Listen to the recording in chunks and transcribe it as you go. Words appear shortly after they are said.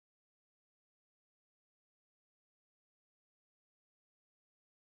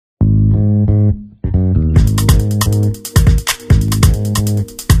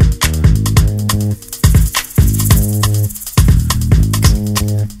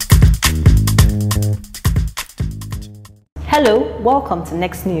Hello, welcome to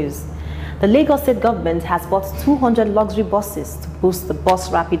Next News. The Lagos State government has bought 200 luxury buses to boost the bus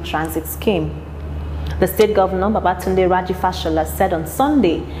rapid transit scheme. The state governor, Babatunde Raji Fashola, said on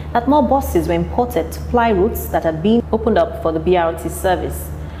Sunday that more buses were imported to ply routes that are being opened up for the BRT service.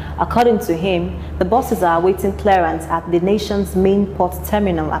 According to him, the buses are awaiting clearance at the nation's main port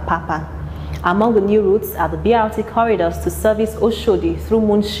terminal, Apapa. Among the new routes are the BRT corridors to service Oshodi through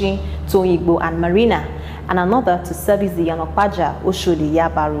Munshi, Toyigbo and Marina, and another to service the Yanokpaja, Oshodi,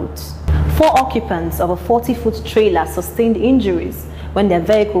 Yaba route. 4 occupants of a 40-foot trailer sustained injuries when their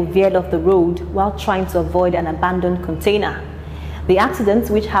vehicle veered off the road while trying to avoid an abandoned container. The accident,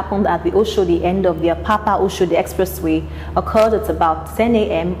 which happened at the Oshodi end of the Apapa-Oshodi Expressway, occurred at about 10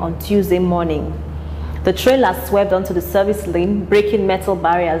 a.m. on Tuesday morning. The trailer swerved onto the service lane, breaking metal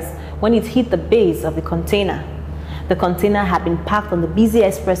barriers when it hit the base of the container. The container had been parked on the busy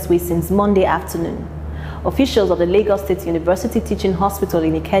expressway since Monday afternoon. Officials of the Lagos State University Teaching Hospital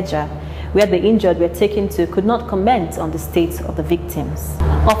in Ikeja, where the injured were taken to, could not comment on the state of the victims.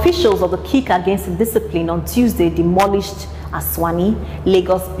 Officials of the Kick Against Indiscipline on Tuesday demolished Aswani,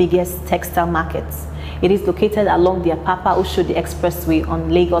 Lagos' biggest textile market. It is located along the Apapa-Oshodi Expressway on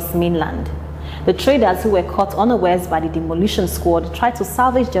Lagos mainland. The traders who were caught unawares by the demolition squad tried to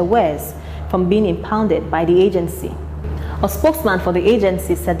salvage their wares from being impounded by the agency. A spokesman for the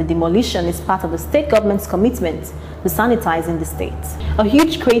agency said the demolition is part of the state government's commitment to sanitizing the state. A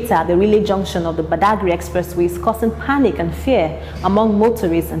huge crater at the relay junction of the Badagry Expressway is causing panic and fear among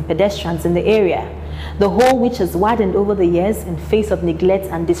motorists and pedestrians in the area. The hole, which has widened over the years in face of neglect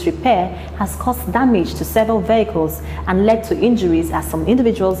and disrepair, has caused damage to several vehicles and led to injuries as some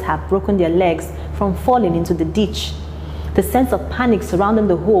individuals have broken their legs from falling into the ditch. The sense of panic surrounding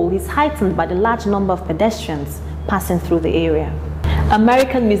the hole is heightened by the large number of pedestrians passing through the area.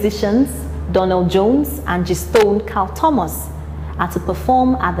 American musicians Donald Jones and G-Stone Carl Thomas are to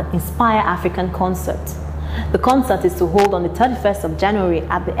perform at the Inspire African concert. The concert is to hold on the 31st of January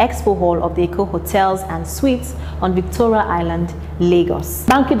at the Expo Hall of the Eco Hotels and Suites on Victoria Island, Lagos.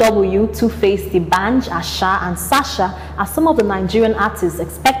 Banky W, Two-Face, D'banj, Asha and Sasha are some of the Nigerian artists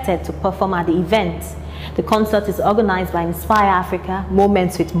expected to perform at the event. The concert is organized by Inspire Africa,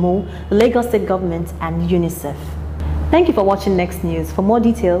 Moments with Mo, the Lagos State Government and UNICEF. Thank you for watching Next News. For more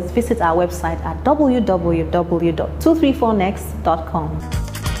details, visit our website at www.234next.com.